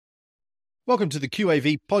Welcome to the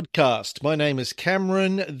QAV podcast. My name is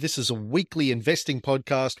Cameron. This is a weekly investing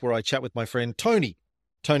podcast where I chat with my friend Tony.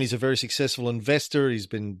 Tony's a very successful investor. He's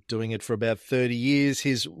been doing it for about 30 years.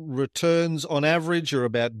 His returns on average are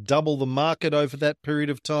about double the market over that period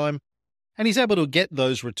of time. And he's able to get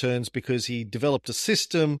those returns because he developed a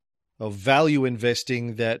system of value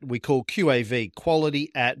investing that we call QAV, quality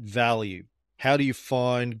at value. How do you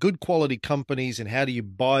find good quality companies and how do you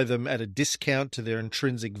buy them at a discount to their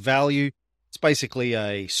intrinsic value? It's basically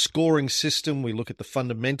a scoring system. We look at the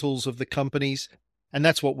fundamentals of the companies, and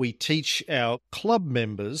that's what we teach our club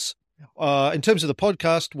members. In terms of the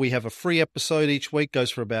podcast, we have a free episode each week,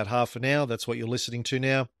 goes for about half an hour. That's what you're listening to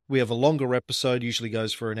now. We have a longer episode, usually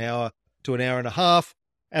goes for an hour to an hour and a half,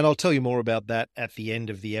 and I'll tell you more about that at the end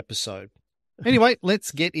of the episode. Anyway,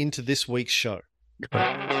 let's get into this week's show. All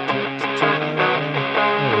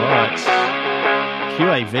right.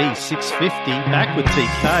 QAV 650 back with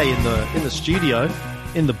TK in the studio,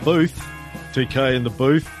 in the booth. TK in the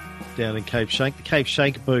booth down in Cape Schanck, the Cape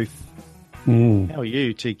Schanck booth. How are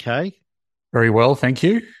you, TK? Very well, thank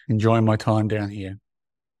you. Enjoying my time down here.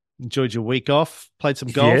 Enjoyed your week off? Played some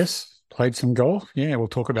golf? Yes, played some golf. Yeah, we'll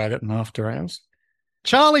talk about it in after hours.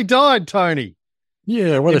 Charlie died, Tony.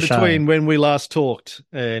 Yeah, what a shame. In between when we last talked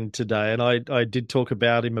and today, and I did talk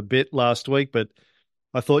about him a bit last week, but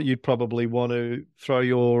I thought you'd probably want to throw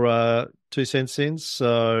your 2 cents in.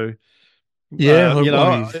 So, yeah,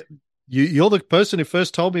 you're the person who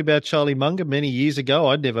first told me about Charlie Munger many years ago.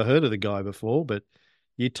 I'd never heard of the guy before, but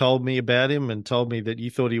you told me about him and told me that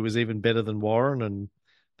you thought he was even better than Warren and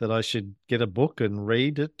that I should get a book and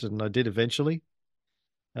read it, and I did eventually.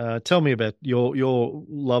 Tell me about your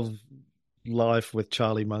love life with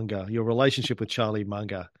Charlie Munger, your relationship with Charlie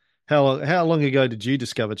Munger. How long ago did you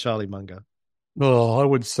discover Charlie Munger? Well, I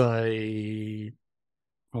would say,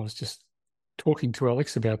 I was just talking to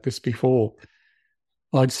Alex about this before.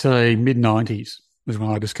 I'd say mid-90s was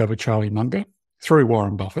when I discovered Charlie Munger through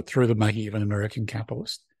Warren Buffett, through The Making of an American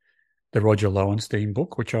Capitalist, the Roger Lowenstein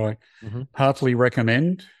book, which I heartily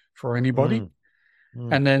recommend for anybody.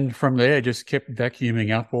 And then from there, just kept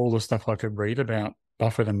vacuuming up all the stuff I could read about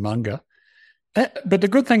Buffett and Munger. But the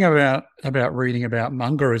good thing about reading about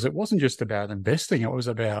Munger is it wasn't just about investing. It was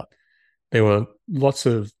about, there were lots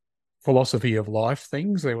of philosophy of life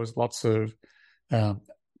things. There was lots of, he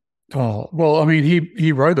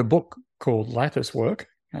wrote a book called Lattice Work,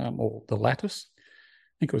 or The Lattice. I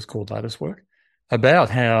think it was called Lattice Work, about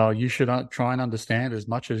how you should try and understand as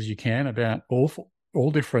much as you can about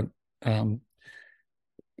all different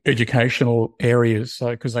educational areas.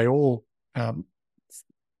 So, because they all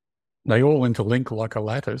interlink like a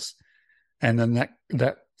lattice, and then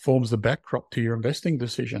that forms the backdrop to your investing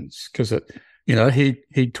decisions. Because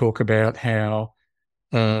he'd talk about how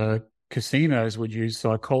casinos would use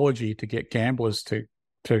psychology to get gamblers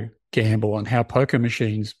to gamble, and how poker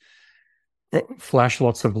machines flash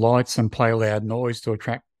lots of lights and play loud noise to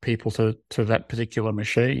attract people to that particular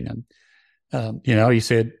machine. And he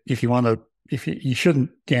said you shouldn't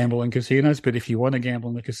gamble in casinos, but if you want to gamble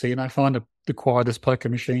in the casino, find the quietest poker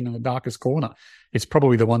machine in the darkest corner. It's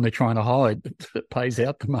probably the one they're trying to hide that pays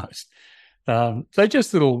out the most. So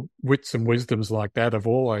just little wits and wisdoms like that have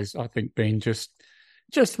always, I think, been just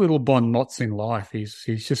little bon mots in life. He's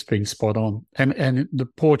just been spot on. And the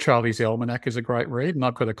Poor Charlie's Almanac is a great read, and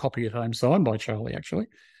I've got a copy at home signed by Charlie, actually.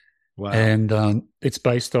 Wow. And it's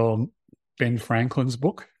based on Ben Franklin's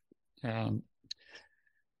book.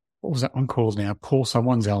 What was that one called now? Paul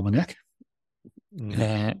Someone's Almanac.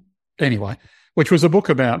 Anyway, which was a book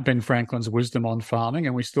about Ben Franklin's wisdom on farming,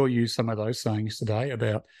 and we still use some of those sayings today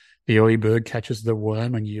about the early bird catches the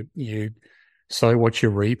worm and you sow what you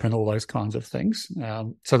reap and all those kinds of things.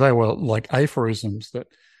 So they were like aphorisms that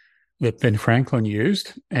Ben Franklin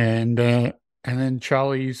used, and then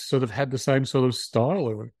Charlie sort of had the same sort of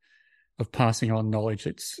style of passing on knowledge.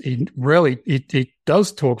 It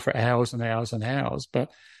does talk for hours and hours and hours,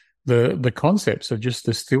 but the concepts are just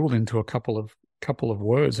distilled into a couple of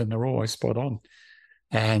words, and they're always spot on.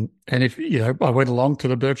 And if I went along to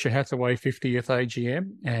the Berkshire Hathaway 50th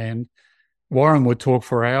AGM, and Warren would talk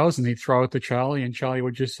for hours, and he'd throw it to Charlie, and Charlie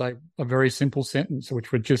would just say a very simple sentence,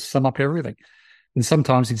 which would just sum up everything. And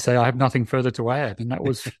sometimes he'd say, "I have nothing further to add," and that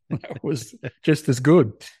was just as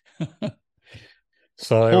good.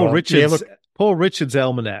 So Paul Richard's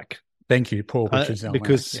Almanac. Thank you, Paul Richard's Almanac.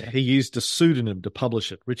 Because he used a pseudonym to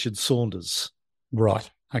publish it, Richard Saunders.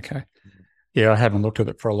 Right. Okay. Yeah, I haven't looked at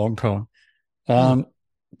it for a long time.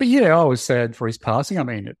 But yeah, I was sad for his passing. I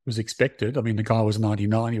mean, it was expected. I mean, the guy was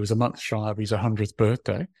 99. He was a month shy of his 100th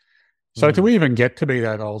birthday. So to even get to be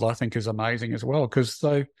that old, I think is amazing as well, because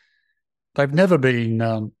they've never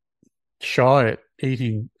been shy at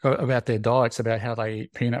eating about their diets, about how they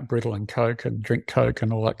eat peanut brittle and Coke and drink Coke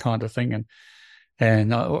and all that kind of thing.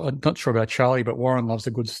 And I'm not sure about Charlie, but Warren loves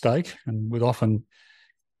a good steak and would often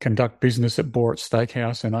conduct business at Borat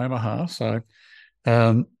Steakhouse in Omaha. So,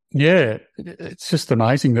 yeah, it's just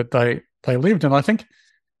amazing that they lived. And I think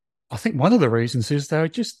one of the reasons is they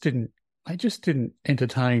just didn't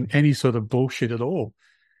entertain any sort of bullshit at all.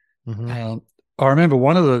 Mm-hmm. I remember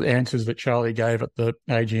one of the answers that Charlie gave at the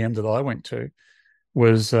AGM that I went to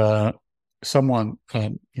was someone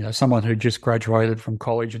who just graduated from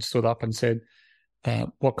college and stood up and said,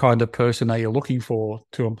 what kind of person are you looking for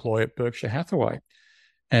to employ at Berkshire Hathaway?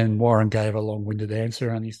 And Warren gave a long-winded answer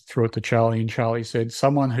and he threw it to Charlie, and Charlie said,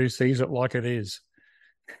 someone who sees it like it is.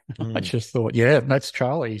 I just thought, yeah, that's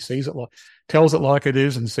Charlie. He tells it like it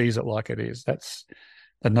is and sees it like it is. That's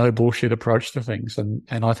a no bullshit approach to things. And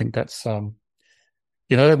I think that's,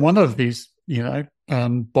 one of these,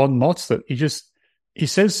 bon mots that he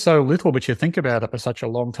says so little, but you think about it for such a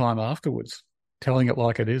long time afterwards. Telling it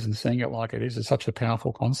like it is and seeing it like it is such a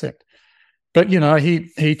powerful concept. But,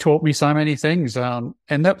 he taught me so many things. And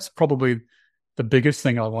that's probably the biggest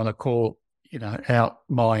thing I want to call, out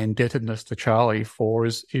my indebtedness to Charlie for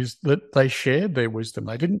is that they shared their wisdom.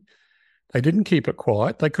 They didn't keep it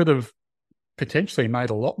quiet. They could have potentially made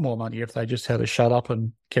a lot more money if they just had to shut up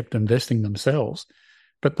and kept investing themselves.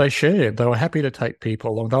 But they shared. They were happy to take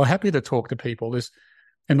people along. They were happy to talk to people.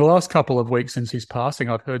 In the last couple of weeks since his passing,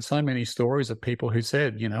 I've heard so many stories of people who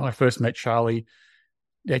said, I first met Charlie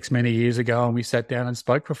X many years ago and we sat down and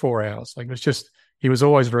spoke for 4 hours. Like, he was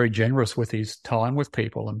always very generous with his time with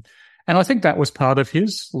people. And I think that was part of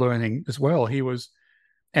his learning as well. He was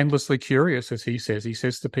endlessly curious, as he says. He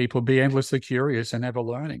says to people, be endlessly curious and ever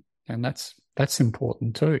learning. And that's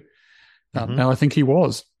important too. Mm-hmm. And I think he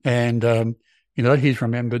was. And, he's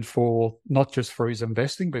remembered for not just for his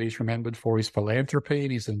investing, but he's remembered for his philanthropy,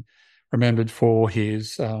 and he's remembered for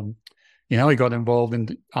his, he got involved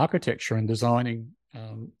in architecture and designing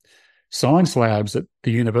science labs at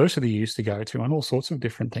the university he used to go to, and all sorts of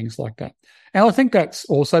different things like that. And I think that's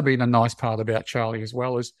also been a nice part about Charlie as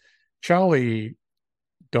well, is Charlie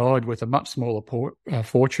died with a much smaller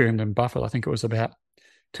fortune than Buffett. I think it was about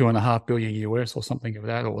 $2.5 billion US or something of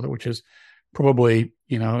that order, which is probably,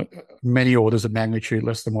 many orders of magnitude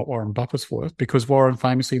less than what Warren Buffett's worth, because Warren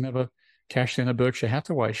famously never cashed in a Berkshire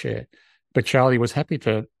Hathaway share. But Charlie was happy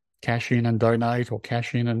to cash in and donate, or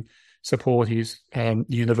cash in and support his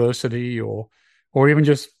university, or even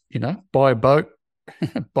just, buy a boat,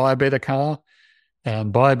 buy a better car,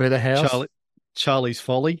 buy a better house. Charlie's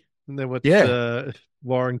Folly. Isn't that what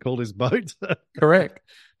Warren called his boat? Correct.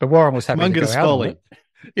 But Warren was happy Munger's to go out Folly. on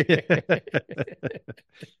it.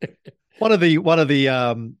 One of the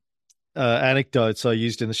anecdotes I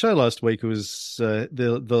used in the show last week was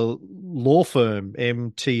the law firm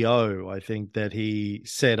MTO, I think, that he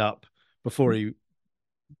set up before he,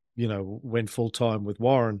 went full time with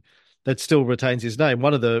Warren, that still retains his name.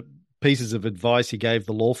 One of the pieces of advice he gave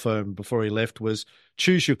the law firm before he left was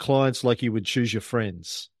choose your clients like you would choose your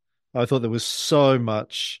friends. I thought there was so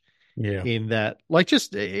much in that. Like,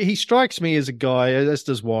 just, he strikes me as a guy, as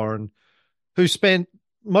does Warren, who spent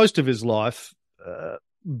most of his life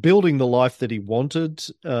building the life that he wanted.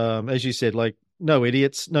 As you said, like, no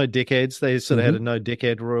idiots, no dickheads. They sort of had a no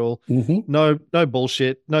dickhead rule. Mm-hmm. No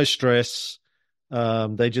bullshit, no stress.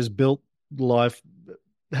 They just built life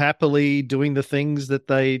happily, doing the things that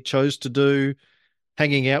they chose to do,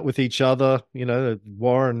 hanging out with each other.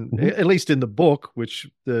 Warren, at least in the book, which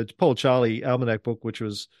the Paul Charlie Almanac book, which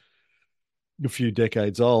was a few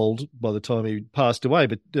decades old by the time he passed away.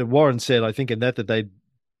 But Warren said, I think in that they'd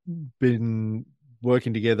been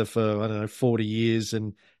working together for, 40 years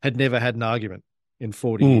and had never had an argument in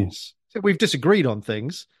 40 years. So we've disagreed on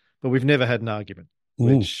things, but we've never had an argument,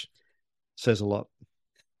 which says a lot.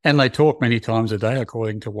 And they talk many times a day,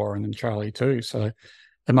 according to Warren and Charlie too. So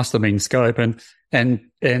there must have been scope. And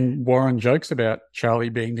Warren jokes about Charlie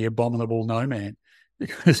being the abominable no man,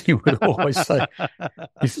 because he would always say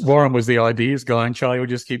Warren was the ideas guy and Charlie would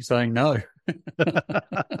just keep saying no.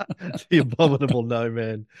 The abominable no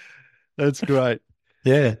man. That's great.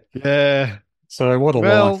 Yeah. Yeah. So what a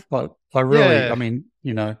life. I really,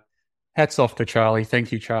 hats off to Charlie.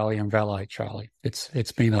 Thank you, Charlie, and valet Charlie.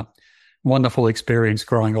 It's been a wonderful experience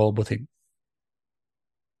growing old with him.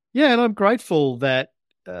 Yeah, and I'm grateful that,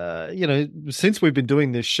 since we've been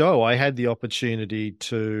doing this show, I had the opportunity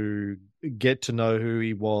to get to know who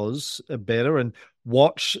he was better and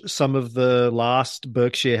watch some of the last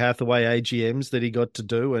Berkshire Hathaway AGMs that he got to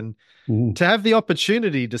do, and to have the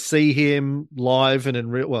opportunity to see him live and in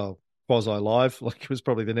real, well, quasi-live, like it was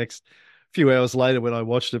probably the next few hours later when I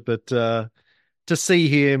watched it, but to see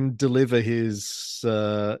him deliver his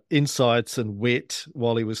insights and wit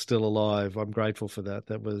while he was still alive, I'm grateful for that.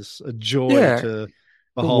 That was a joy Yeah, to it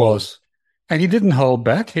behold. was. And he didn't hold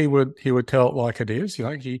back. He would tell it like it is.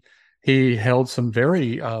 He held some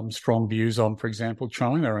very strong views on, for example,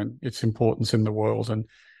 China and its importance in the world and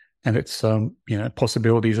its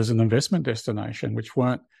possibilities as an investment destination, which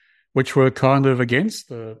were kind of against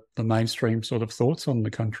the mainstream sort of thoughts on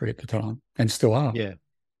the country at the time, and still are. Yeah.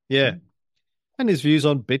 Yeah. And his views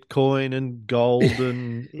on Bitcoin and gold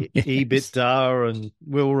and Yes. EBITDA, and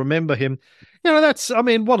we'll remember him.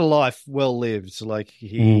 What a life well lived. Like,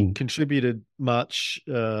 he Mm. contributed much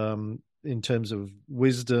in terms of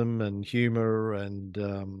wisdom and humor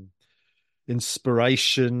and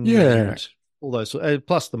inspiration Yeah. and all those,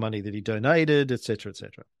 plus the money that he donated, etc.,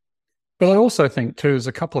 etc. But I also think too, there's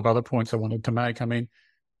a couple of other points I wanted to make. I mean,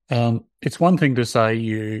 it's one thing to say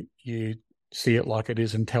you see it like it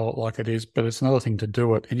is and tell it like it is, but it's another thing to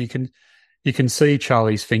do it. And you can see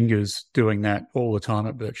Charlie's fingers doing that all the time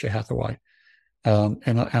at Berkshire Hathaway.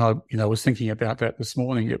 And I was thinking about that this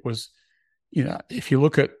morning. It was, if you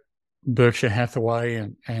look at Berkshire Hathaway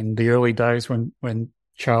and the early days when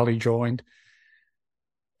Charlie joined,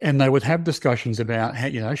 and they would have discussions about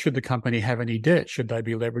how, should the company have any debt? Should they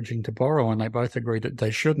be leveraging to borrow? And they both agreed that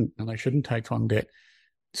they shouldn't, and they shouldn't take on debt.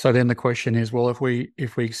 So then the question is, well, if we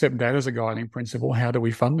accept that as a guiding principle, how do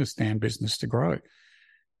we fund this damn business to grow?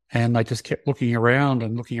 And they just kept looking around,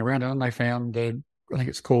 and they found I think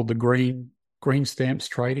it's called the Green Stamps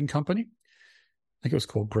Trading Company. I think it was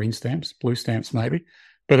called Green Stamps, Blue Stamps maybe.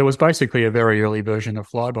 But it was basically a very early version of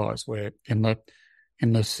flybys, where in the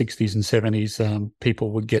 60s and 70s,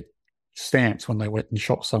 people would get stamps when they went and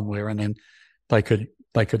shopped somewhere, and then they could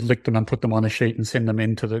lick them and put them on a sheet and send them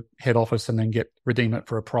into the head office and then redeem it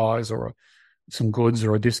for a prize or some goods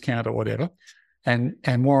or a discount or whatever. And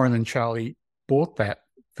Warren and Charlie bought that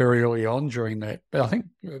very early on during that. I think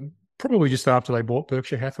probably just after they bought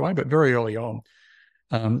Berkshire Hathaway, but very early on.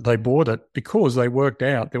 They bought it because they worked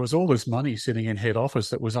out there was all this money sitting in head office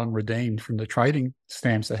that was unredeemed from the trading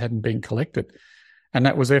stamps that hadn't been collected. And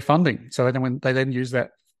that was their funding. So they then used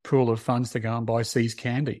that pool of funds to go and buy See's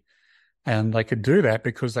Candy. And they could do that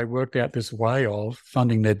because they worked out this way of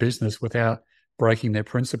funding their business without breaking their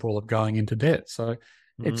principle of going into debt. So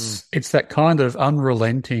it's that kind of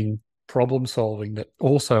unrelenting problem solving that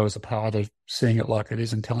also is a part of seeing it like it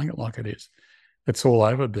is and telling it like it is. It's all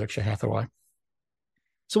over Berkshire Hathaway.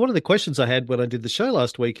 So one of the questions I had when I did the show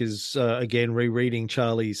last week is, again, rereading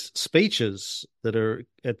Charlie's speeches that are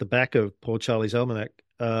at the back of Poor Charlie's Almanac.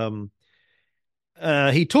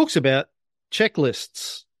 He talks about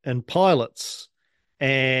checklists and pilots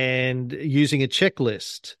and using a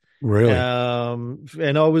checklist. Really?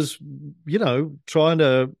 And I was, trying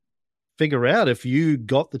to figure out if you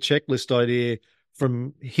got the checklist idea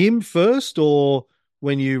from him first, or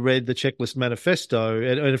when you read the checklist manifesto,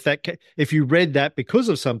 and if you read that because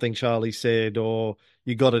of something Charlie said, or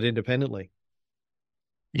you got it independently.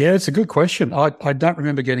 Yeah, it's a good question. I don't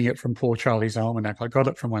remember getting it from Poor Charlie's Almanac. I got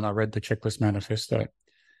it from when I read the checklist manifesto.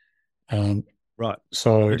 Right.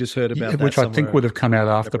 So I just heard about that, which I think would have come out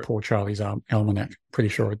after separate. Poor Charlie's Almanac. Pretty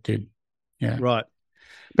sure it did. Yeah. Right.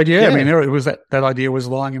 But yeah, I mean, it was that idea was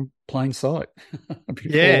lying in plain sight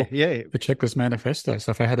before the checklist manifesto.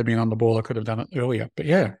 So if I had been on the ball, I could have done it earlier. But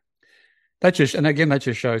yeah, that just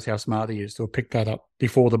shows how smart he is to have picked that up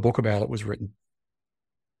before the book about it was written.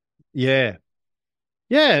 Yeah.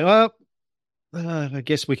 Yeah. Well, I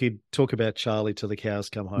guess we could talk about Charlie till the cows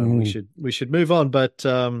come home. We should move on, but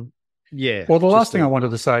yeah. Well, the last thing I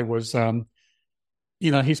wanted to say was,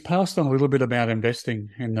 he's passed on a little bit about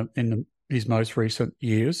investing in his most recent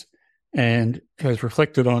years, and has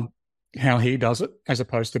reflected on how he does it as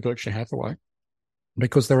opposed to Berkshire Hathaway,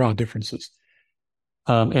 because there are differences.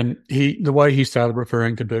 And the way he started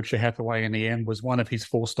referring to Berkshire Hathaway in the end was one of his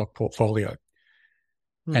 4-stock portfolio.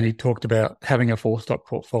 And he talked about having a 4-stock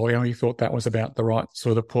portfolio. He thought that was about the right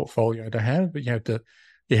sort of portfolio to have, but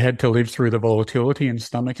you had to live through the volatility and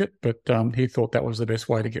stomach it. But he thought that was the best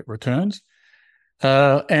way to get returns. He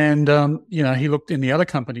looked in the other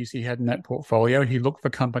companies he had in that portfolio. He looked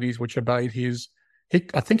for companies which obeyed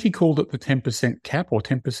I think he called it the 10% cap or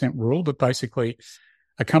 10% rule, but basically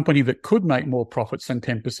a company that could make more profits than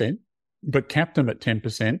 10%, but capped them at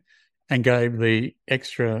 10% and gave the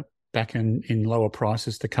extra back in lower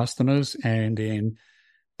prices to customers and in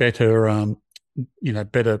better,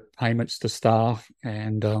 better payments to staff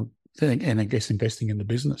and I guess investing in the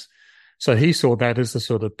business. So he saw that as the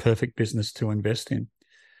sort of perfect business to invest in.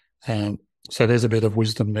 So there's a bit of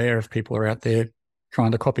wisdom there if people are out there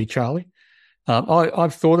trying to copy Charlie.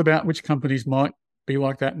 I've thought about which companies might be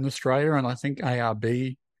like that in Australia, and I think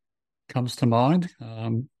ARB comes to mind.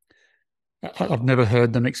 I've never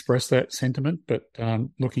heard them express that sentiment, but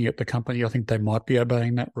looking at the company, I think they might be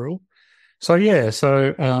obeying that rule. So,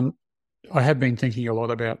 I have been thinking a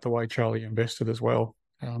lot about the way Charlie invested as well,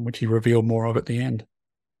 which he revealed more of at the end.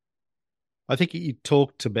 I think he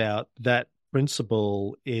talked about that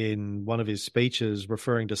principle in one of his speeches,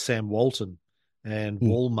 referring to Sam Walton and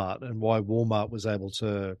Walmart and why Walmart was able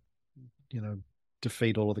to,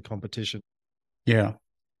 defeat all of the competition. Yeah.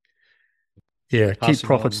 Yeah, Passing keep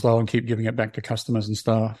profits on. low and keep giving it back to customers and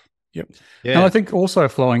stuff. Yep. Yeah. And I think also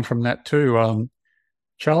flowing from that too,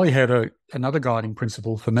 Charlie had another guiding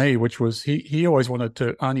principle for me, which was he always wanted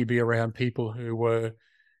to only be around people who were,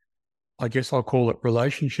 I guess I'll call it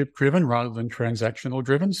relationship driven rather than transactional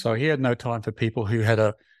driven. So he had no time for people who had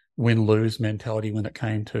a win-lose mentality when it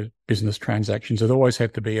came to business transactions. It always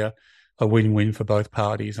had to be a win-win for both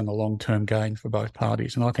parties and a long-term gain for both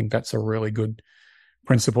parties. And I think that's a really good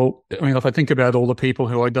principle. I mean, if I think about all the people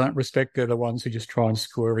who I don't respect, they're the ones who just try and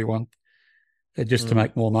screw everyone just to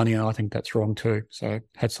make more money. And I think that's wrong too. So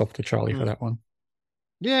hats off to Charlie for that one.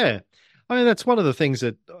 Yeah. I mean, that's one of the things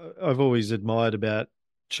that I've always admired about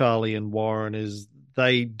Charlie and Warren is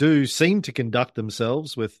they do seem to conduct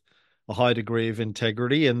themselves with a high degree of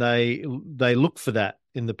integrity, and they look for that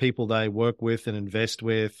in the people they work with and invest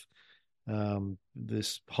with.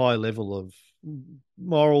 This high level of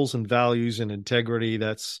morals and values and integrity.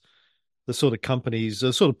 That's the sort of companies,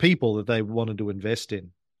 the sort of people that they wanted to invest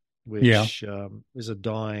in, which is a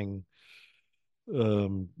dying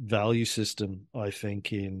value system, I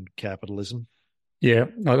think, in capitalism. Yeah.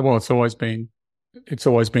 Well, it's always been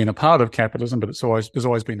a part of capitalism, but there's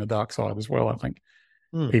always been a dark side as well, I think.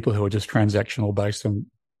 People who are just transactional based on,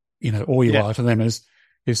 all you are to them is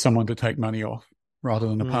someone to take money off rather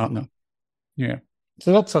than a partner. Yeah.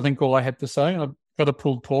 So that's, I think, all I had to say. I've got a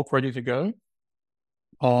pulled pork ready to go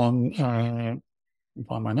on, find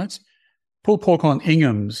my notes. Pulled pork on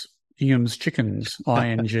Ingham's Chickens,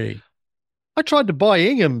 ING. I tried to buy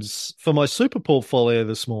Ingham's for my super portfolio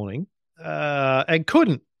this morning and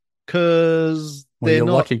couldn't because you're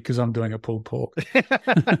lucky because I'm doing a pulled pork.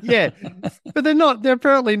 Yeah, but they're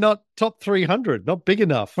apparently not top 300, not big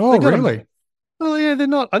enough. Oh, really? Oh, yeah, they're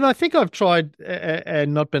not. And I think I've tried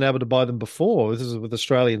and not been able to buy them before. This is with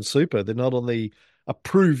Australian Super. They're not on the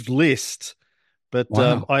approved list. But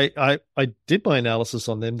wow. I did my analysis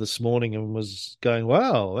on them this morning and was going,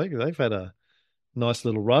 wow, they've had a nice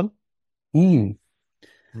little run.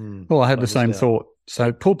 Well, I had the same thought.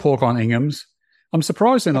 So pulled pork on Ingham's. I'm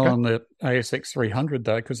surprised they're not on the ASX 300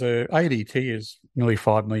 though, because their ADT is nearly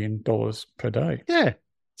 $5 million per day. Yeah.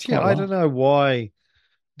 I don't know why.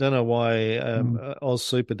 Oz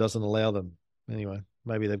Super doesn't allow them. Anyway,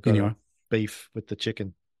 maybe they've got a beef with the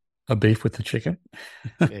chicken. A beef with the chicken?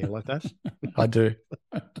 Yeah, you like that? I do.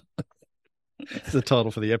 It's the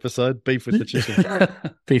title for the episode, Beef with the Chicken.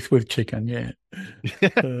 Beef with chicken, yeah.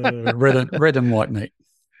 Red and white meat.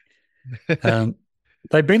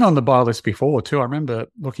 They've been on the buy list before too. I remember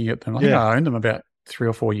looking at them. I think I owned them about 3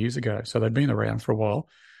 or 4 years ago, so they've been around for a while.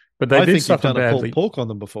 But they did suffer badly. I think you've done a pulled pork on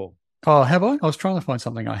them before. Oh, have I? I was trying to find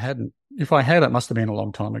something I hadn't. If I had, it must have been a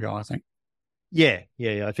long time ago, I think. Yeah.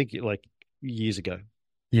 I think like years ago.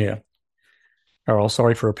 Yeah. Oh, well,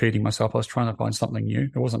 sorry for repeating myself. I was trying to find something new.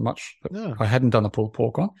 There wasn't much that I hadn't done a pulled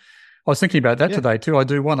pork on. I was thinking about that today too. I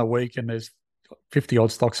do one a week and there's 50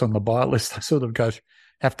 odd stocks on the buy list. I sort of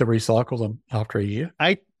have to recycle them after a year.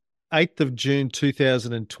 8th of June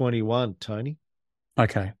 2021, Tony.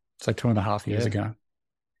 Okay. So 2.5 years ago.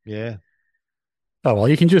 Yeah. Oh, well,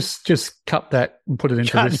 you can just cut that and put it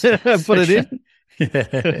into this. Put it in.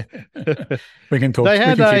 Yeah. We can keep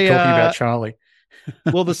talking about Charlie.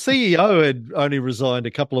 Well, the CEO had only resigned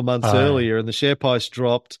a couple of months earlier and the share price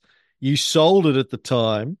dropped. You sold it at the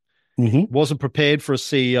time. Wasn't prepared for a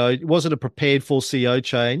CEO. It wasn't a prepared for CEO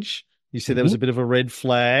change. You said there was a bit of a red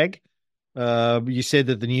flag. You said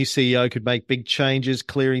that the new CEO could make big changes,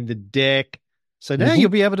 clearing the deck. So now you'll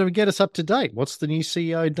be able to get us up to date. What's the new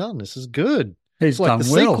CEO done? This is good. He's like the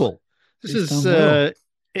sequel. This is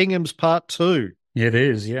Ingham's Part 2. Yeah, it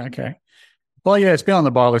is. Yeah, okay. Well, yeah, it's been on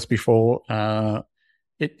the buy list before.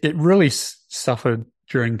 It really suffered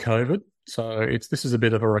during COVID. So this is a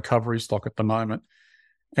bit of a recovery stock at the moment.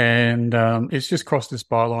 And it's just crossed this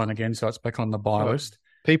buy line again, so it's back on the buy list.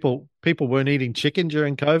 People weren't eating chicken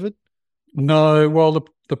during COVID? No, well,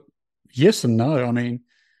 the yes and no. I mean,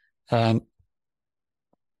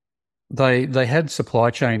 they had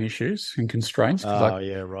supply chain issues and constraints.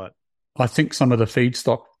 Right. I think some of the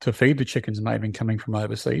feedstock to feed the chickens may have been coming from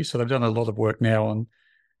overseas, so they've done a lot of work now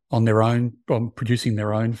on their own, on producing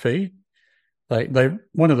their own feed. They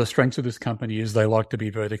one of the strengths of this company is they like to be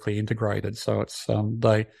vertically integrated. So it's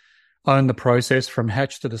they own the process from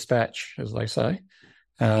hatch to dispatch, as they say.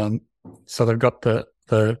 So they've got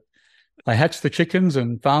they hatch the chickens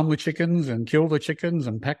and farm the chickens and kill the chickens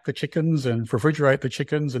and pack the chickens and refrigerate the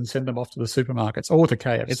chickens and send them off to the supermarkets or to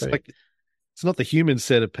KFC. It's not the human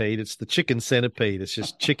centipede, it's the chicken centipede. It's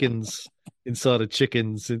just chickens inside of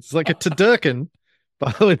chickens. It's like a Turducken,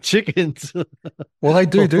 but with chickens. Well, they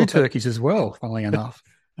do turkeys as well, funnily enough.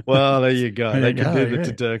 Well, there you go. They can do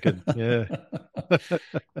the Turducken. Yeah.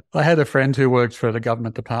 I had a friend who worked for the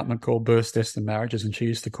government department called Births, Deaths and Marriages, and she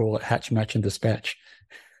used to call it Hatch, Match and Dispatch.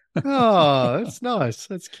 Oh, that's nice.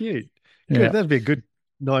 That's cute. Good. Yeah. That'd be a good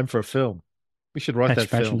name for a film. We should write that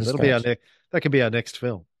film. That'll be that could be our next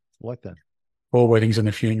film. I like that. All weddings and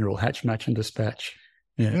a funeral, Hatch, Match and Dispatch.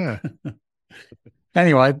 Yeah.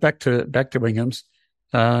 Anyway, back to Ingham's.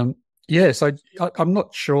 Yes, I'm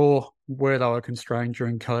not sure where they were constrained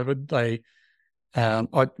during COVID.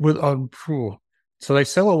 So they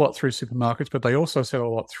sell a lot through supermarkets, but they also sell a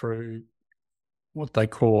lot through what they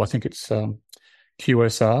call, I think it's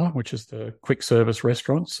QSR, which is the quick service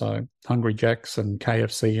restaurants, so Hungry Jack's and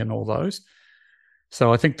KFC and all those.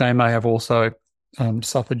 So I think they may have also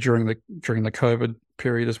suffered during the COVID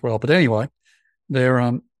period as well. But anyway,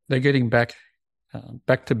 they're getting back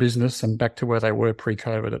to business and back to where they were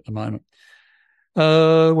pre-COVID at the moment.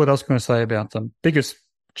 What else can I say about them? Biggest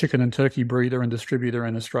chicken and turkey breeder and distributor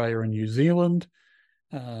in Australia and New Zealand.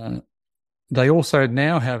 They also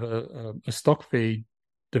now have a stock feed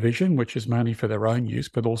division, which is mainly for their own use,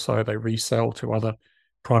 but also they resell to other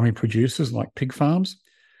primary producers like pig farms.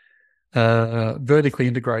 Vertically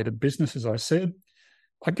integrated business, as I said.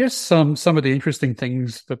 I guess some of the interesting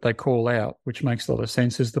things that they call out, which makes a lot of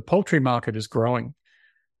sense, is the poultry market is growing,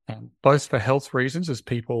 both for health reasons, as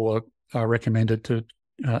people are recommended to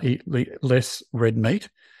eat less red meat,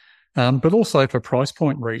 but also for price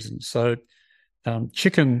point reasons. So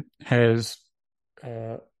chicken is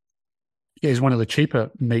one of the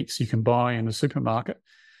cheaper meats you can buy in the supermarket,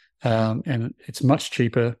 and it's much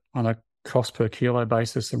cheaper on a cost per kilo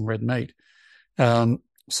basis than red meat.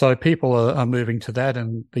 So people are moving to that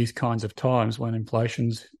in these kinds of times when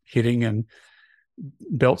inflation's hitting and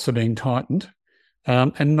belts are being tightened.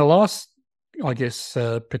 And the last, I guess,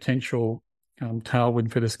 potential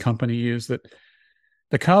tailwind for this company is that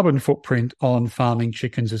the carbon footprint on farming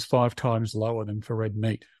chickens is 5 times lower than for red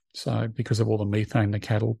meat. So because of all the methane the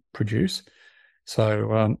cattle produce.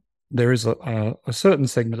 So there is a certain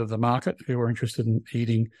segment of the market who are interested in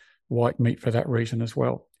eating white meat for that reason as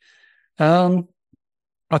well.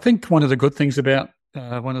 I think one of the good things about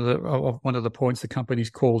one of the points the company's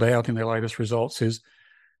called out in their latest results is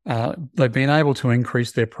they've been able to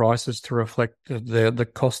increase their prices to reflect the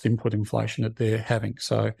cost input inflation that they're having.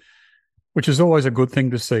 So, which is always a good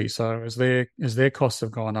thing to see. So as their costs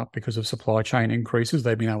have gone up because of supply chain increases,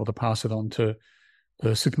 they've been able to pass it on to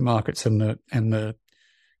the supermarkets and the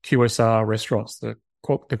QSR restaurants, the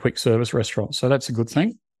quick service restaurants. So that's a good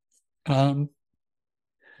thing.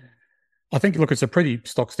 I think, look, it's a pretty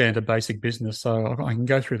stock standard basic business, so I can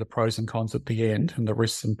go through the pros and cons at the end and the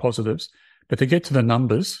risks and positives. But to get to the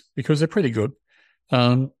numbers, because they're pretty good,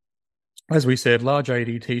 as we said, large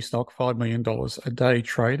ADT stock, $5 million a day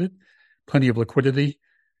traded, plenty of liquidity.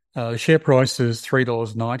 The share price is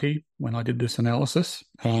 $3.90 when I did this analysis.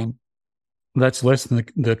 That's less than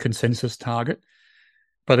the consensus target,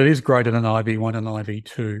 but it is greater than IV1 and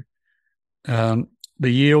IV2. The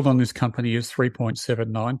yield on this company is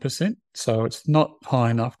 3.79%, so it's not high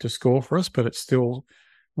enough to score for us, but it's still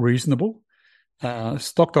reasonable.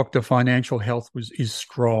 Stock Doctor financial health is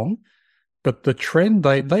strong, but the trend,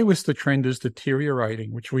 they list the trend as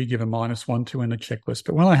deteriorating, which we give a -1 to in the checklist.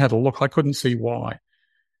 But when I had a look, I couldn't see why.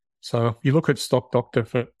 So if you look at Stock Doctor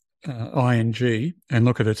for ING and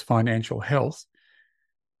look at its financial health,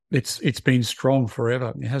 it's been strong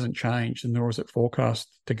forever. It hasn't changed, and nor is it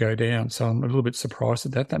forecast to go down. So I'm a little bit surprised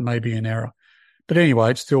at that. That may be an error. But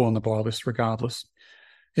anyway, it's still on the buy list regardless.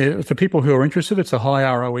 For people who are interested, it's a high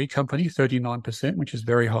ROE company, 39%, which is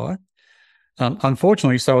very high.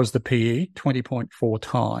 Unfortunately, so is the PE, 20.4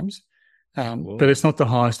 times. But it's not the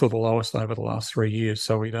highest or the lowest over the last 3 years,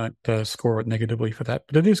 so we don't score it negatively for that.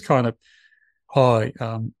 But it is kind of high,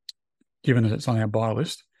 given that it's on our buy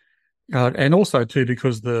list. And also, too,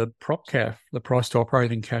 because the PropCAF, the price to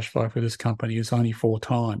operating cash flow for this company is only 4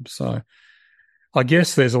 times. So I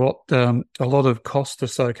guess there's a lot of cost to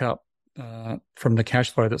soak up from the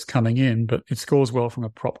cash flow that's coming in, but it scores well from a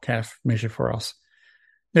PropCAF measure for us.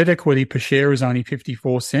 Net equity per share is only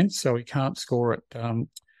 54 cents, so we can't score it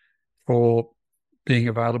for being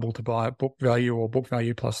available to buy at book value or book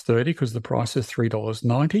value plus 30 because the price is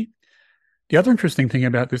 $3.90. The other interesting thing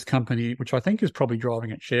about this company, which I think is probably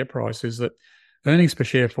driving its share price, is that earnings per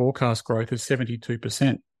share forecast growth is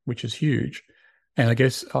 72%, which is huge. And I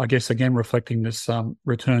guess again, reflecting this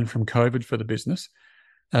return from COVID for the business.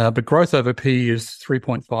 But growth over P is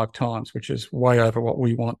 3.5 times, which is way over what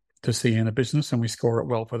we want to see in a business, and we score it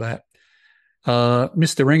well for that.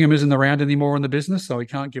 Mr. Ingham isn't around anymore in the business, so we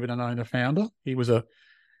can't give it an owner-founder. He was a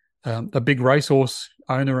big racehorse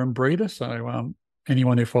owner and breeder, so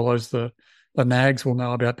anyone who follows the nags will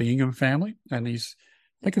know about the Ingham family. And I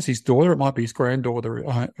think it's his daughter, it might be his granddaughter,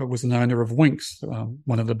 was an owner of Winx,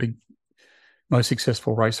 one of the big, most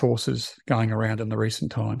successful racehorses going around in the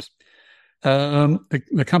recent times.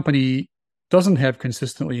 The company doesn't have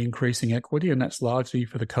consistently increasing equity, and that's largely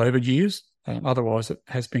for the COVID years. Otherwise, it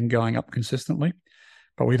has been going up consistently,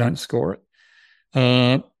 but we don't score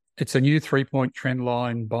it. It's a new 3-point trend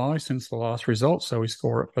line buy since the last result, so we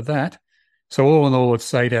score it for that. So all in all,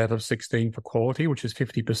 it's 8 out of 16 for quality, which is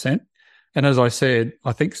 50%. And as I said,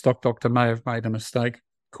 I think Stock Doctor may have made a mistake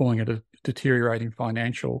calling it a deteriorating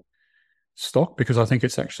financial stock, because I think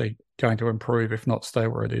it's actually going to improve, if not stay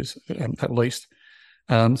where it is, at least.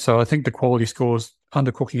 So I think the quality score's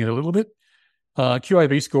undercooking it a little bit.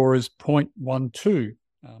 QAV score is 0.12,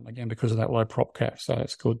 again, because of that low prop cap, so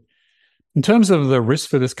that's good. In terms of the risk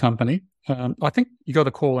for this company, I think you got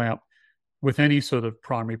to call out with any sort of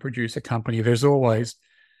primary producer company, there's always,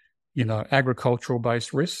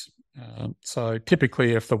 agricultural-based risks. So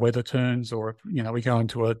typically if the weather turns, or if, we go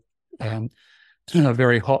into a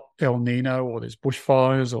very hot El Nino, or there's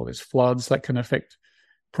bushfires, or there's floods, that can affect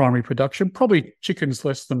primary production. Probably chickens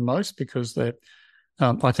less than most, because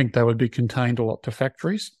I think they would be contained a lot to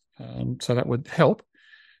factories, so that would help.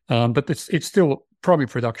 But it's still, primary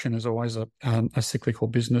production is always a cyclical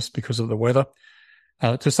business because of the weather,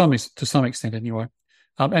 to some extent anyway.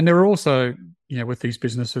 And there are also, with these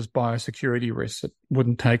businesses, biosecurity risks. It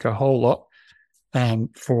wouldn't take a whole lot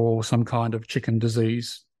for some kind of chicken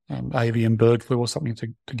disease, avian bird flu or something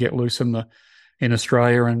to get loose in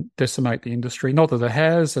Australia and decimate the industry. Not that it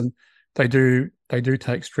has, and they do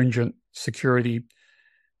take stringent security,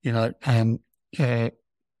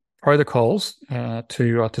 protocols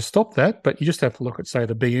to stop that. But you just have to look at, say,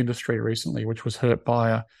 the bee industry recently, which was hurt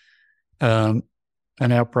by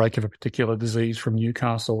an outbreak of a particular disease from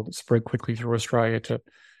Newcastle that spread quickly through Australia, to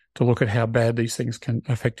look at how bad these things can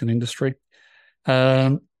affect an industry.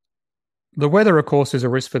 The weather, of course, is a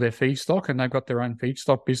risk for their feedstock, and they've got their own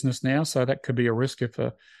feedstock business now, so that could be a risk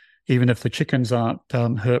even if the chickens aren't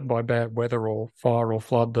hurt by bad weather or fire or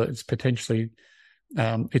flood. That it's potentially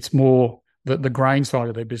it's more the grain side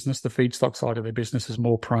of their business, the feedstock side of their business is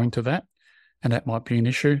more prone to that, and that might be an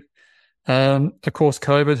issue. Of course,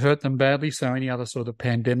 COVID hurt them badly, so any other sort of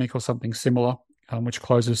pandemic or something similar, which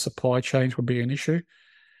closes supply chains, would be an issue.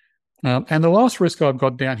 And the last risk I've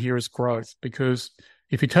got down here is growth, because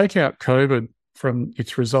if you take out COVID from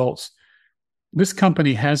its results, this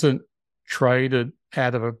company hasn't traded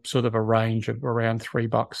out of a sort of a range of around $3,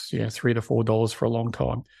 $3 to $4 for a long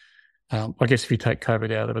time. I guess if you take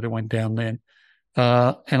COVID out of it, it went down then.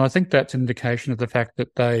 And I think that's an indication of the fact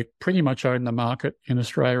that they pretty much own the market in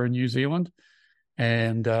Australia and New Zealand.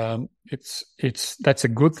 And that's a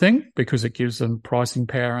good thing, because it gives them pricing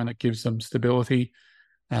power and it gives them stability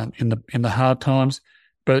in the hard times.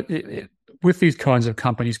 But with these kinds of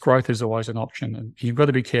companies, growth is always an option, and you've got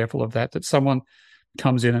to be careful of that someone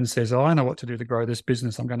comes in and says, I know what to do to grow this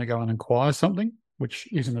business. I'm going to go and acquire something which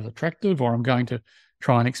isn't as attractive, or I'm going to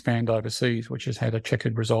try and expand overseas, which has had a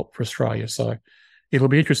checkered result for Australia. So it'll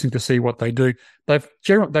be interesting to see what they do. They've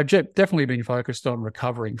definitely been focused on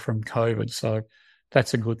recovering from COVID, so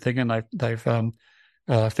that's a good thing. And they've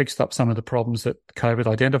fixed up some of the problems that COVID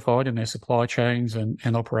identified in their supply chains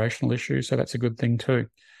and operational issues, so that's a good thing too.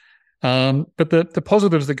 But the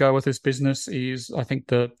positives that go with this business is, I think,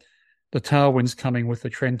 the tailwinds coming with the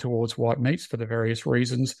trend towards white meats for the various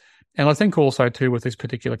reasons. And I think also too with this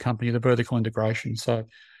particular company, the vertical integration. So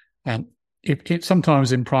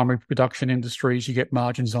sometimes in primary production industries, you get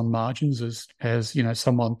margins on margins as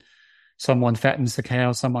someone fattens the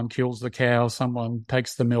cow, someone kills the cow, someone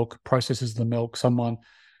takes the milk, processes the milk, someone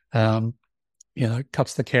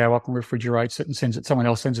cuts the cow up and refrigerates it and someone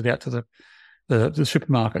else sends it out to the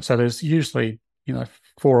supermarket. So there's usually 4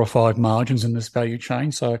 or 5 margins in this value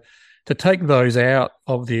chain. So to take those out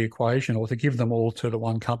of the equation, or to give them all to the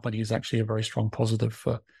one company, is actually a very strong positive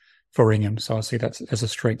for Ingham. So I see that as a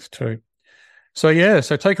strength too. So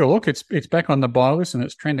take a look. It's back on the buy list, and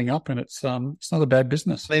it's trending up, and it's not a bad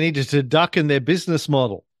business. They need to Turducken their business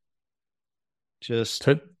model.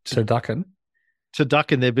 Turducken.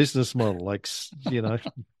 Turducken their business model, like,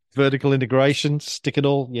 vertical integration, stick it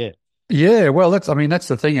all. Yeah. Yeah, well, that's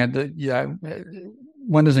the thing. And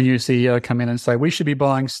when does a new CEO come in and say we should be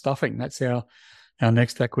buying stuffing? That's our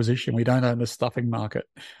next acquisition. We don't own the stuffing market.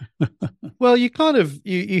 Well, you kind of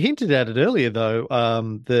you hinted at it earlier, though.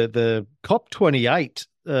 The COP28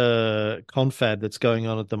 confab that's going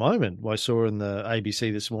on at the moment. I saw in the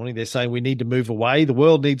ABC this morning. They're saying we need to move away. The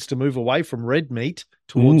world needs to move away from red meat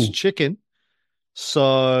towards chicken.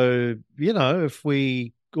 So, if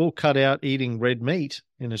we all cut out eating red meat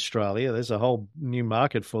in Australia, there's a whole new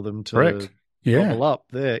market for them to Correct. Yeah. gobble up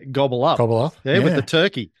there. Gobble up. Gobble up. Yeah, with the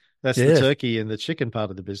turkey. That's Yeah. the turkey and the chicken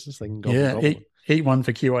part of the business. They can gobble. Eat one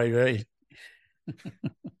for QAV.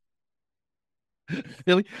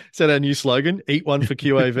 Really? Is that our new slogan? Eat one for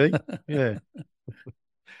QAV? Yeah.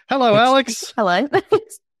 Hello, Alex. Hello.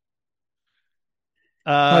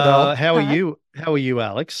 Hi, Dal. How are Hi. you? How are you,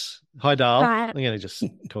 Alex? Hi, Dal. Hi. I'm going to just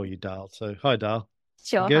call you Dal. So, hi, Dal.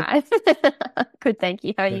 Sure. Good? Hi. Good, thank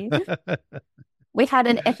you. How are you? We had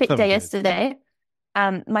an epic I'm day good. yesterday.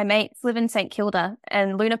 My mates live in St Kilda,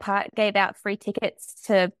 and Luna Park gave out free tickets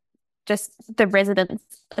to just the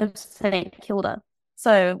residents of St Kilda.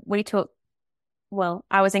 So we took, well,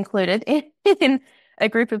 I was included in a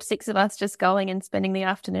group of 6 of us just going and spending the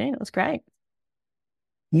afternoon. It was great.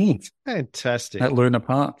 Fantastic. At Luna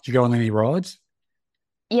Park. Did you go on any rides?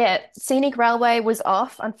 Yeah, Scenic Railway was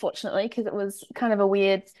off, unfortunately, because it was kind of a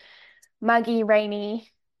weird, muggy, rainy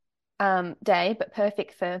day, but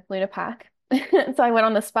perfect for Luna Park. So I went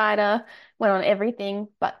on the Spider, went on everything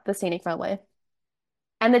but the Scenic Railway.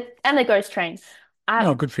 And the ghost train.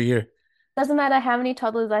 Good for you. Doesn't matter how many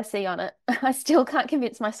toddlers I see on it, I still can't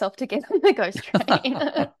convince myself to get on the ghost train.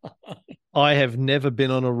 I have never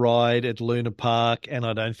been on a ride at Luna Park, and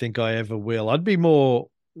I don't think I ever will. I'd be more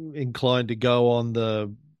inclined to go on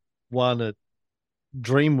the one at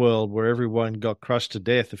Dreamworld where everyone got crushed to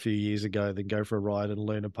death a few years ago than go for a ride at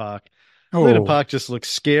Luna Park. Luna Park just looks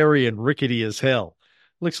scary and rickety as hell.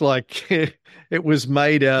 Looks like it was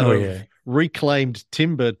made out of reclaimed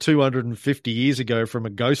timber 250 years ago from a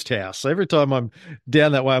ghost house. So every time I'm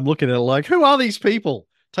down that way, I'm looking at it like, who are these people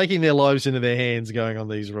taking their lives into their hands going on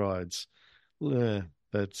these rides?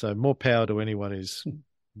 But more power to anyone who's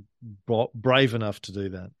brave enough to do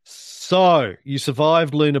that. So you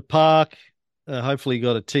survived Luna Park. Hopefully you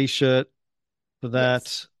got a T-shirt for that.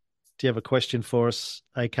 Yes. Do you have a question for us,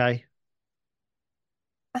 AK?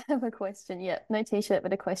 I have a question. Yeah, no T-shirt,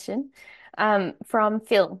 but a question from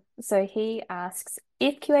Phil. So he asks,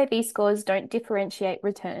 if QAV scores don't differentiate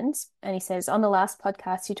returns, and he says, on the last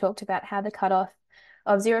podcast, you talked about how the cutoff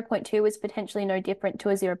of 0.2 was potentially no different to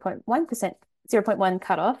a 0.1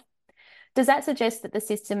 cutoff. Does that suggest that the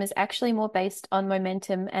system is actually more based on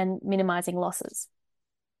momentum and minimizing losses?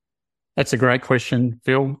 That's a great question,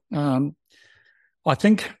 Phil. I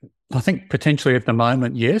think potentially at the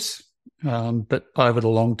moment, yes. But over the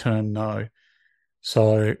long term, no.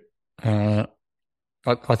 So I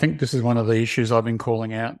think this is one of the issues I've been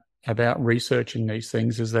calling out about researching these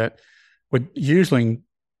things, is that we're using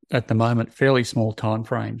at the moment fairly small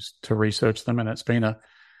timeframes to research them, and it's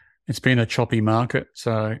been a choppy market.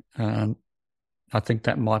 So I think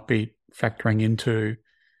that might be factoring into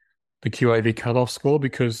the QAV cutoff score,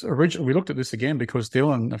 because originally we looked at this again because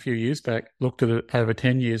Dylan a few years back looked at it over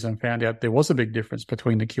 10 years and found out there was a big difference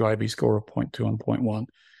between the QAV score of 0.2 and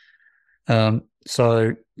 0.1.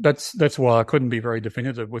 So that's why I couldn't be very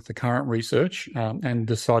definitive with the current research, and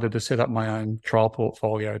decided to set up my own trial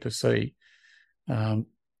portfolio to see. And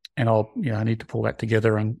I need to pull that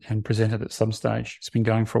together and present it at some stage. It's been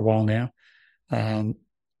going for a while now.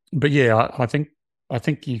 But yeah, I think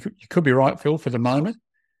you could be right, Phil, for the moment.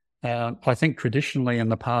 I think traditionally in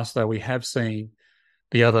the past, though, we have seen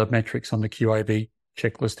the other metrics on the QAV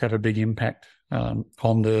checklist have a big impact on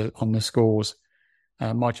the scores.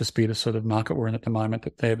 Might just be the sort of market we're in at the moment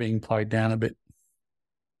that they're being played down a bit.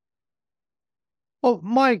 Well,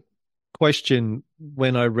 my question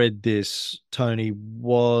when I read this, Tony,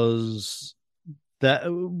 was that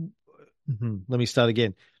let me start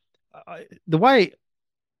again. The way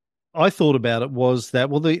I thought about it was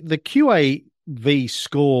that, well, the QAV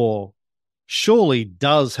score surely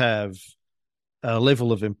does have a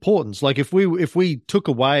level of importance. Like if we took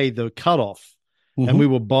away the cutoff and we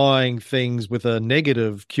were buying things with a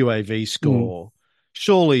negative QAV score,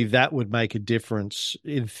 surely that would make a difference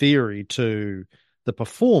in theory to the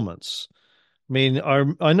performance. I mean,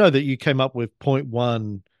 I know that you came up with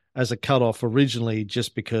 0.1 as a cutoff originally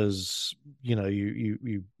just because,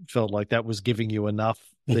 you felt like that was giving you enough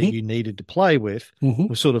that you needed to play with. It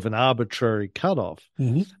was sort of an arbitrary cutoff.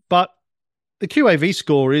 But the QAV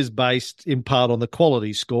score is based in part on the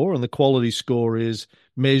quality score, and the quality score is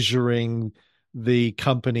measuring the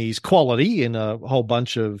company's quality in a whole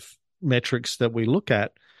bunch of metrics that we look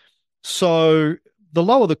at. So the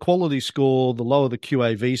lower the quality score, the lower the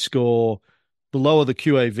QAV score, the lower the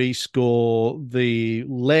QAV score, the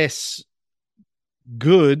less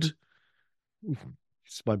good.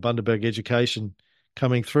 It's my Bundaberg education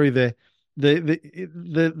coming through there.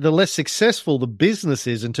 The less successful the business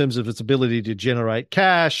is in terms of its ability to generate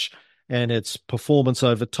cash and its performance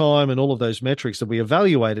over time and all of those metrics that we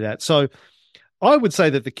evaluate it at. So I would say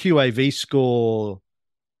that the QAV score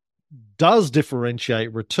does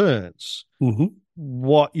differentiate returns. Mm-hmm.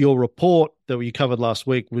 What your report that we covered last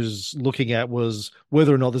week was looking at was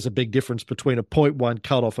whether or not there's a big difference between a 0.1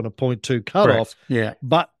 cutoff and a 0.2 cutoff. Correct. Yeah.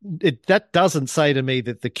 But that doesn't say to me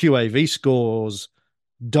that the QAV scores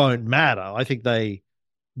don't matter. I think they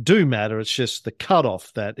do matter. It's just the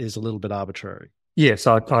cutoff that is a little bit arbitrary. Yes,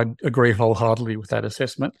 I agree wholeheartedly with that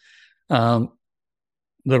assessment. The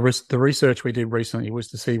research we did recently was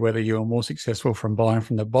to see whether you were more successful from buying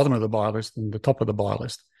from the bottom of the buy list than the top of the buy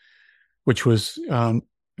list, which was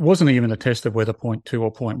wasn't even a test of whether 0.2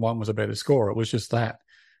 or 0.1 was a better score. It was just that.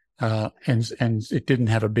 And it didn't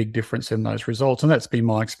have a big difference in those results. And that's been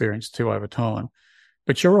my experience too over time.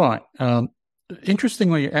 But you're right.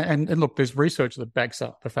 Interestingly, and look, there's research that backs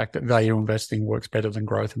up the fact that value investing works better than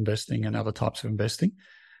growth investing and other types of investing.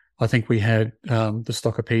 I think we had the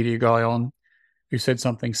Stockopedia guy on who said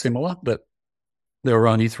something similar, that there were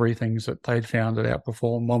only three things that they'd found that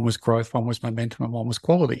outperformed. One was growth, one was momentum, and one was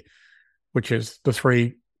quality, which is the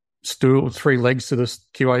three legs to this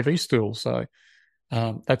QAV stool. So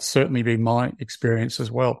that's certainly been my experience as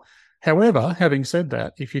well. However, having said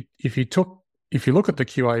that, if you look at the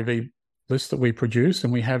QAV list that we produce,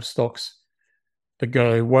 and we have stocks that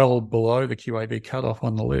go well below the QAV cutoff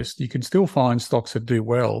on the list, you can still find stocks that do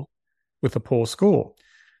well with a poor score.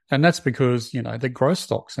 And that's because, they're growth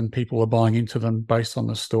stocks and people are buying into them based on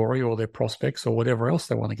the story or their prospects or whatever else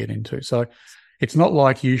they want to get into. So it's not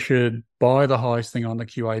like you should buy the highest thing on the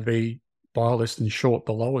QAV buy list and short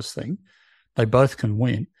the lowest thing. They both can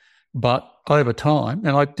win. But over time,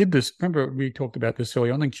 and I did this, remember we talked about this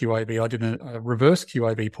early on in QAV, I did a reverse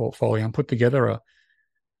QAV portfolio and put together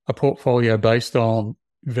a portfolio based on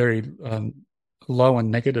very low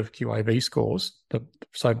and negative QAV scores.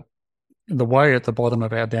 So the way at the bottom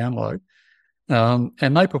of our download,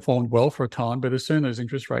 and they performed well for a time, but as soon as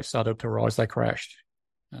interest rates started to rise, they crashed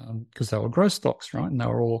because they were growth stocks, right? And they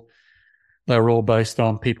were all based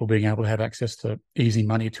on people being able to have access to easy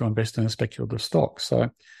money to invest in a speculative stock. So,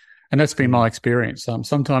 and that's been my experience.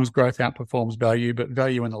 Sometimes growth outperforms value, but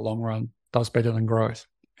value in the long run does better than growth.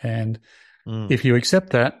 And if you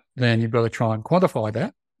accept that, then you've got to try and quantify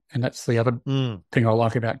that. And that's the other thing I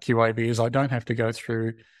like about QAV is I don't have to go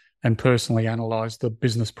through and personally analyze the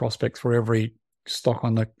business prospects for every stock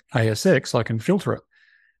on the ASX. I can filter it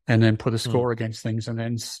and then put a score against things, and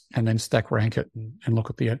then stack rank it and look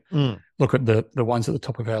at the ones at the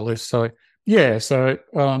top of our list. So yeah,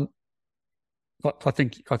 I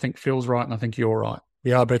think Phil's right, and I think you're right.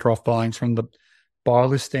 We are better off buying from the buy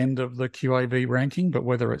list end of the QAV ranking, but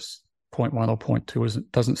whether it's 0.1 or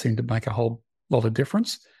 0.2 doesn't seem to make a whole lot of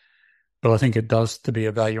difference. But I think it does to be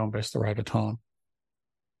a value investor over time.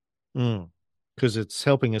 Because it's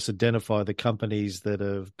helping us identify the companies that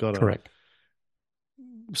have got correct.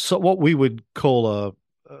 So what we would call a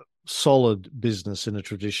solid business in a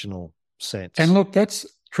traditional sense. And look, that's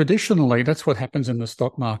what happens in the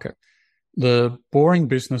stock market. The boring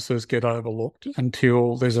businesses get overlooked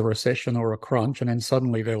until there's a recession or a crunch, and then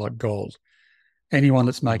suddenly they're like gold. Anyone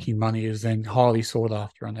that's making money is then highly sought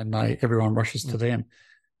after, and then everyone rushes to them.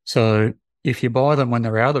 So if you buy them when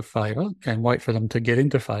they're out of favour and wait for them to get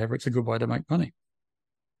into favour, it's a good way to make money.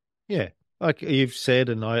 Yeah. Like you've said,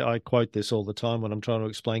 and I quote this all the time when I'm trying to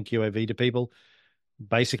explain QAV to people,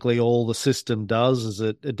 basically all the system does is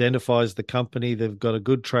it identifies the company. They've got a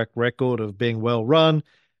good track record of being well run,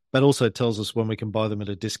 but also tells us when we can buy them at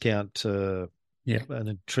a discount to an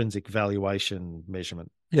intrinsic valuation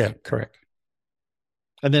measurement. Yeah, correct.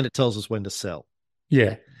 And then it tells us when to sell.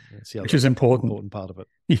 Yeah, which is important part of it.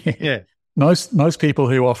 Yeah. Most people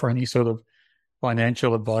who offer any sort of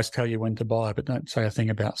financial advice tell you when to buy, but don't say a thing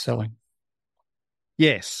about selling.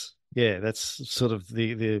 Yes. Yeah, that's sort of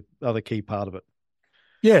the other key part of it.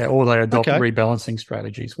 Yeah, or they adopt rebalancing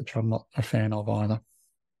strategies, which I'm not a fan of either.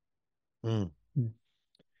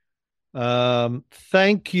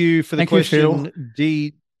 Thank you for the question,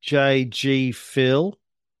 DJG Phil,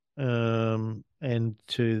 and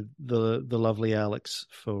to the lovely Alex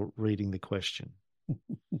for reading the question.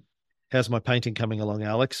 How's my painting coming along,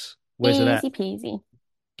 Alex? Where's it at? Easy peasy.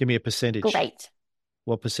 Give me a percentage. Great.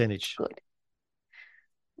 What percentage? Good.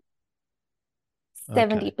 Okay.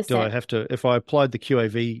 70%. Do I have to, if I applied the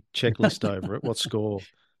QAV checklist over it, what score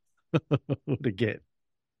would it get?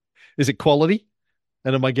 Is it quality?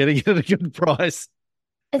 And am I getting it at a good price?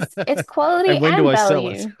 It's quality And when and do I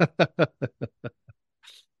value. sell it?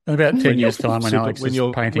 In about 10 years' time, when Super- Alex when is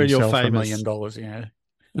you're- painting when you're himself for $1 famous. million,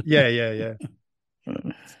 Yeah.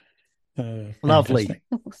 Lovely. fantastic.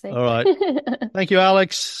 We'll see. All right. Thank you,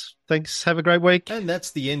 Alex. Thanks. Have a great week. And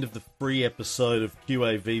that's the end of the free episode of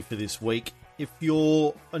QAV for this week. If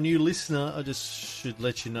you're a new listener, I just should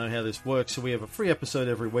let you know how this works. So we have a free episode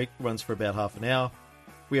every week, runs for about half an hour.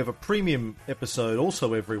 We have a premium episode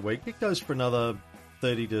also every week. It goes for another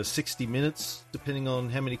 30 to 60 minutes, depending on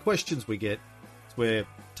how many questions we get. It's where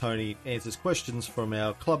Tony answers questions from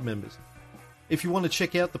our club members. If you want to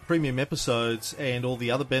check out the premium episodes and all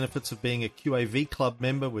the other benefits of being a QAV club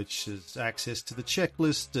member, which is access to the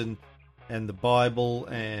checklist and the Bible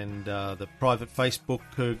and the private Facebook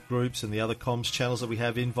groups and the other comms channels that we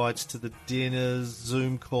have, invites to the dinners,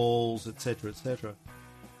 Zoom calls, etc.,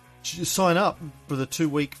 just sign up for the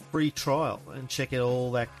 2-week free trial and check out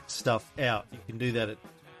all that stuff out. You can do that at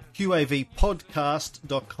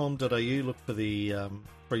qavpodcast.com.au. Look for the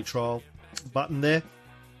free trial button there.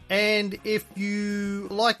 And if you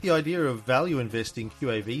like the idea of value investing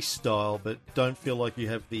QAV style but don't feel like you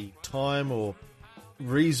have the time or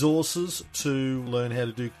resources to learn how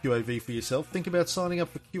to do QAV for yourself, think about signing up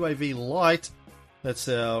for QAV Lite. That's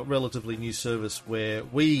our relatively new service where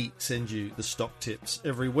we send you the stock tips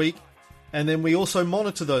every week. And then we also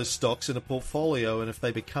monitor those stocks in a portfolio. And if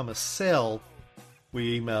they become a sell,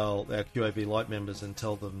 we email our QAV Lite members and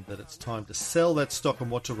tell them that it's time to sell that stock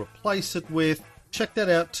and what to replace it with. Check that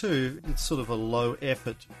out too. It's sort of a low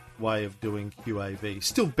effort way of doing QAV.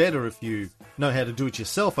 Still better if you know how to do it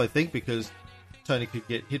yourself, I think, because Tony could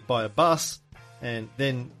get hit by a bus and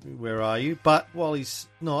then where are you? But while he's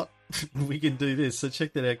not, we can do this. So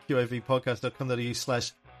check that out,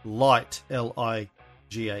 qavpodcast.com.au/light,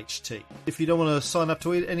 LIGHT. If you don't want to sign up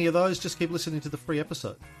to any of those, just keep listening to the free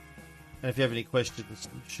episode. And if you have any questions,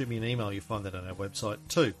 shoot me an email. You'll find that on our website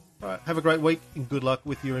too. All right, have a great week and good luck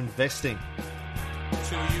with your investing.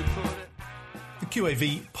 The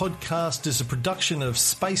QAV podcast is a production of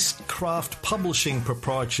Spacecraft Publishing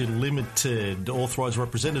Proprietary Limited, authorised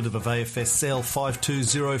representative of AFSL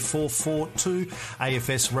 520442,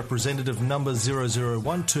 AFS representative number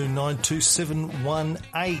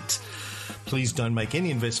 0012922718. Please don't make any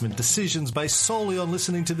investment decisions based solely on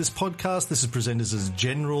listening to this podcast. This is presented as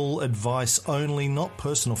general advice only, not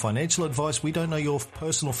personal financial advice. We don't know your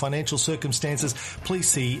personal financial circumstances. Please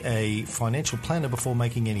see a financial planner before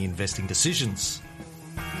making any investing decisions.